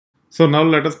So now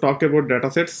let us talk about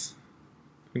datasets.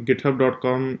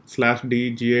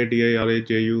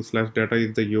 github.com/d-g-a-d-i-r-a-j-u/data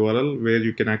is the URL where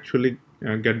you can actually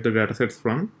get the datasets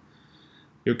from.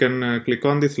 You can click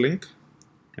on this link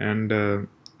and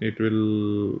it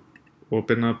will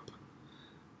open up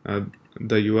the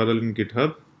URL in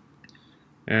GitHub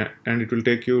and it will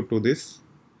take you to this.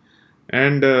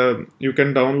 And you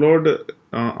can download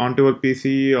onto your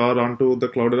PC or onto the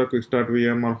Cloudera Quickstart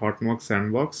VM or Hotmux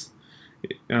Sandbox.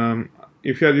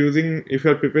 If you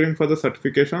are preparing for the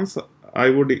certifications, I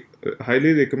would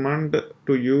highly recommend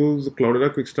to use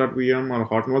Cloudera Quickstart VM or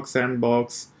Hotmux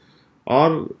Sandbox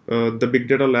or the big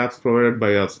data labs provided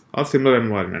by us or similar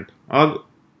environment or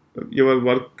your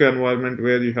work environment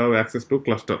where you have access to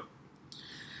cluster.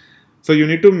 So you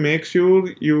need to make sure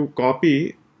you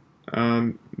copy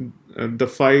the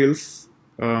files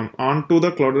onto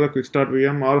the Cloudera Quickstart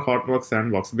VM or Hotmux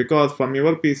Sandbox, because from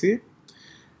your PC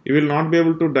you will not be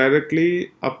able to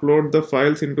directly upload the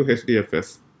files into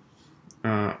HDFS.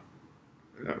 And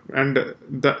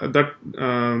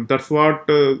that's what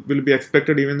will be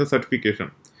expected even the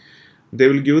certification. They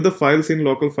will give the files in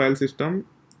local file system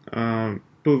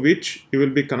to which you will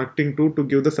be connecting to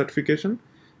give the certification,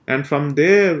 and from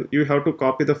there you have to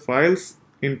copy the files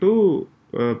into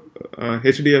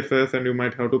HDFS and you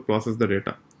might have to process the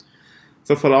data.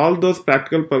 So for all those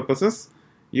practical purposes,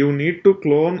 you need to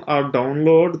clone or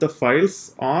download the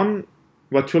files on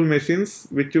virtual machines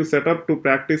which you set up to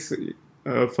practice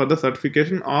for the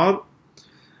certification, or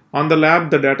on the lab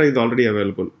the data is already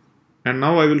available. And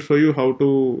now I will show you how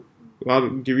to, or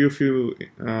give you a few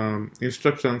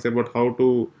instructions about how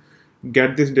to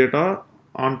get this data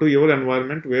onto your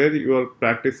environment where you are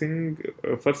practicing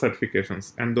for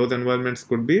certifications. And those environments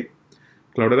could be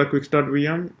Cloudera Quickstart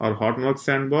VM or Hotmux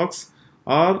Sandbox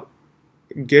or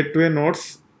gateway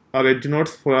nodes or edge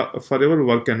nodes for your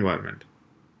work environment.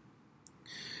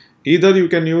 Either you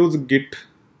can use git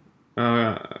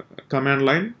command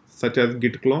line such as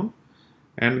git clone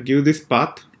and give this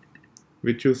path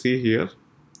which you see here,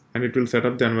 and it will set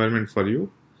up the environment for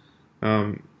you.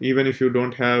 Even if you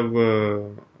don't have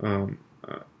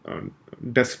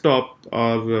desktop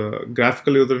or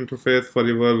graphical user interface for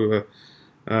your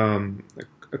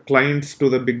clients to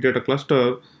the big data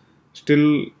cluster,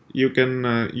 still you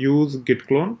can use git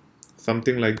clone,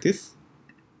 something like this.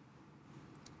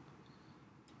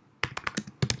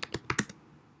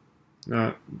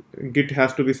 Git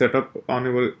has to be set up on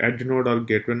your edge node or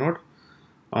gateway node.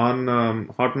 On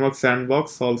Hotmux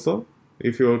Sandbox also,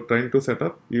 if you are trying to set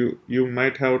up, you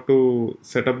might have to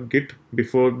set up Git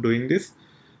before doing this.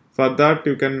 For that,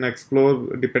 you can explore,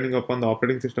 depending upon the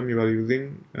operating system you are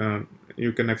using,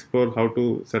 you can explore how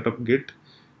to set up Git,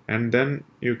 and then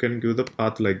you can give the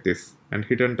path like this and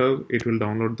hit enter. It will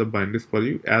download the binaries for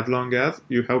you as long as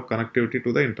you have connectivity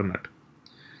to the internet.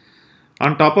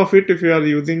 On top of it, if you are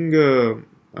using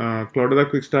Cloudera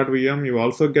Quickstart VM, you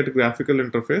also get graphical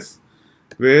interface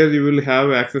where you will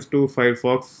have access to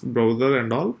Firefox browser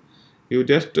and all. You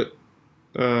just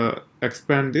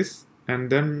expand this and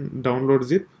then download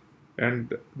zip,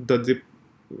 and the zip,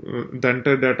 the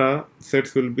entire data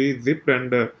sets will be zipped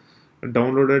and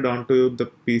downloaded onto the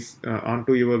piece,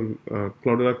 onto your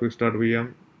Cloudera Quickstart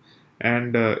VM,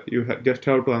 and you just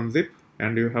have to unzip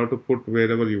and you have to put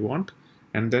wherever you want,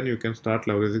 and then you can start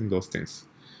leveraging those things.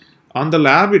 On the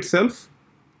lab itself,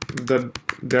 the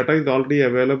data is already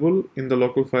available in the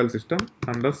local file system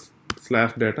under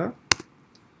 /data.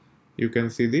 You can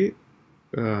see the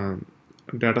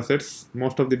datasets.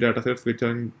 Most of the datasets which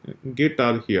are in Git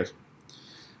are here.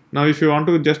 Now if you want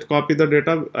to just copy the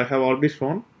data I have already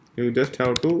shown, you just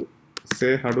have to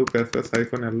say Hadoop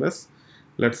fs-ls.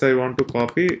 Let's say I want to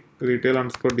copy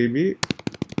retail_db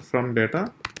from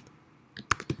data.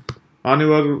 On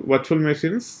your virtual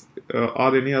machines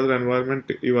or any other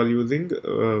environment you are using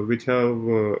which have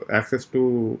access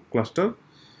to cluster,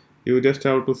 you just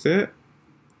have to say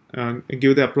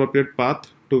give the appropriate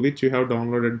path to which you have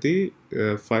downloaded the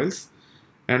files,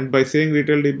 and by saying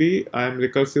retail_db I am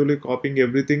recursively copying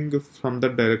everything from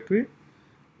that directory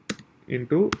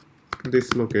into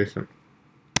this location.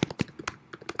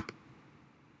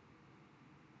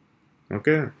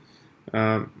 Okay,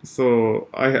 so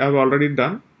I have already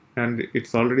done and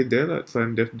it's already there, so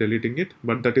I'm just deleting it,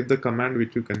 but that is the command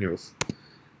which you can use.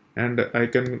 And I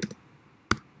can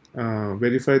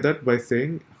verify that by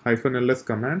saying -ls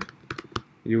command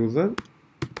user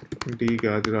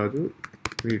dgajraju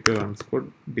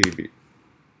retail_db,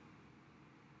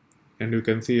 and you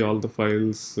can see all the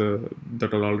files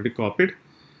that are already copied.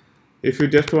 If you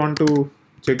just want to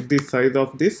check the size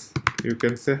of this, you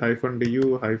can say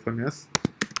 -du -s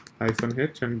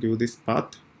 -h and give this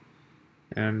path,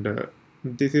 and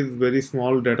this is very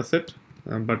small data set,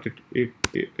 but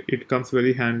it comes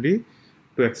very handy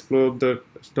to explore the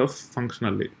stuff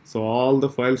functionally. So all the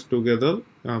files together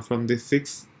from the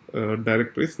 6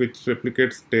 directories which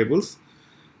replicates tables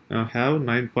have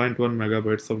 9.1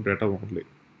 megabytes of data only,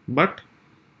 but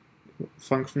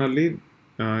functionally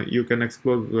you can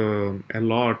explore a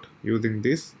lot using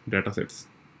these datasets.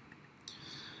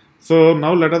 So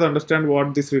now let us understand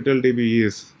what this retail DB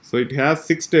is. So it has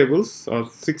 6 tables or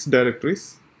 6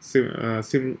 directories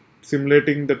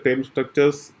simulating the table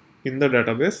structures in the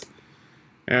database,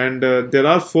 and there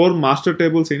are 4 master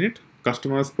tables in it: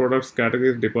 customers, products,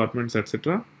 categories, departments,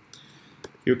 etc.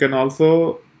 You can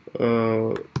also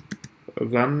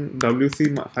run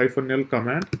wc-l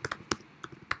command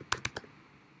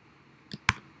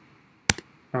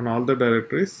on all the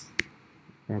directories.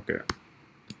 Okay.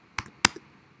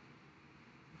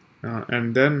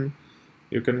 And then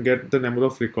you can get the number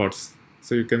of records.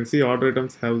 So you can see order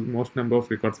items have most number of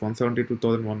records,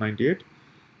 172,198,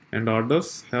 and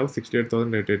orders have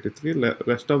 68,883.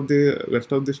 Rest of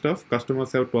the stuff,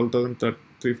 customers have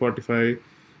 12,345,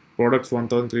 products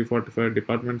 1,345,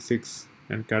 department 6,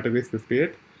 and categories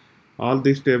 58. All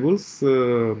these tables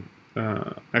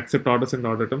except orders and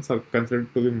order items are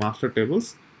considered to be master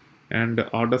tables, and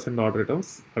orders and order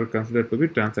items are considered to be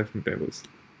transaction tables.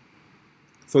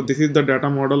 So this is the data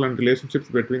model and relationships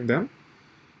between them.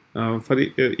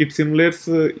 It simulates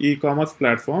e-commerce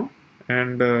platform,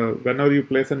 and whenever you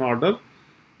place an order,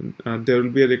 there will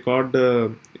be a record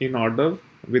in order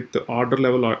with order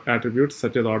level attributes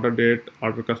such as order date,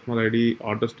 order customer ID,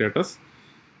 order status.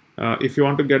 If you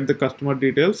want to get the customer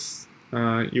details,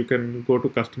 you can go to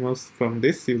customers from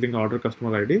this using order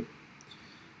customer ID.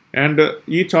 And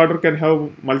each order can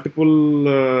have multiple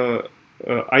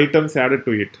items added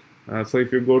to it. So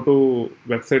if you go to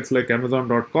websites like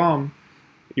Amazon.com,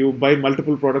 you buy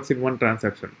multiple products in one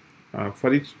transaction.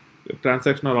 For each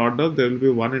transaction or order, there will be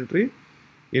one entry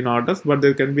in orders, but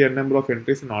there can be a number of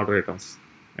entries in order items.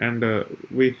 And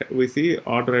we see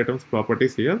order items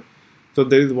properties here. So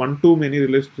there is one-to-many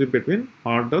relationship between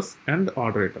orders and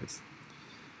order items.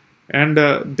 And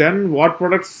then what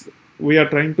products we are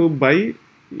trying to buy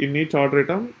in each order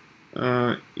item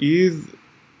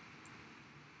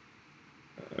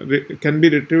can be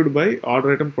retrieved by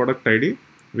order item product ID,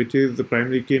 which is the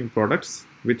primary key in products,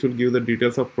 which will give the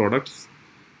details of products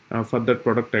for that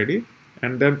product ID.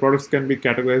 And then products can be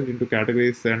categorized into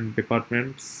categories and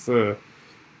departments.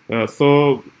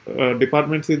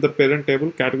 Departments is the parent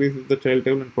table, categories is the child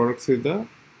table, and products is the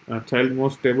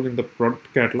childmost table in the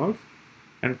product catalog.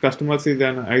 And customers is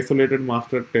an isolated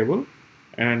master table,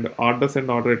 and orders and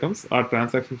order items are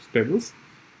transactions tables,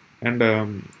 and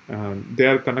they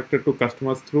are connected to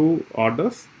customers through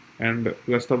orders, and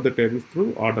rest of the tables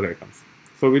through order items.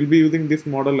 So we'll be using this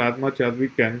model as much as we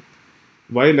can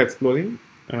while exploring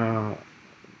the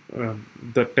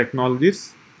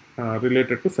technologies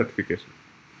related to certification.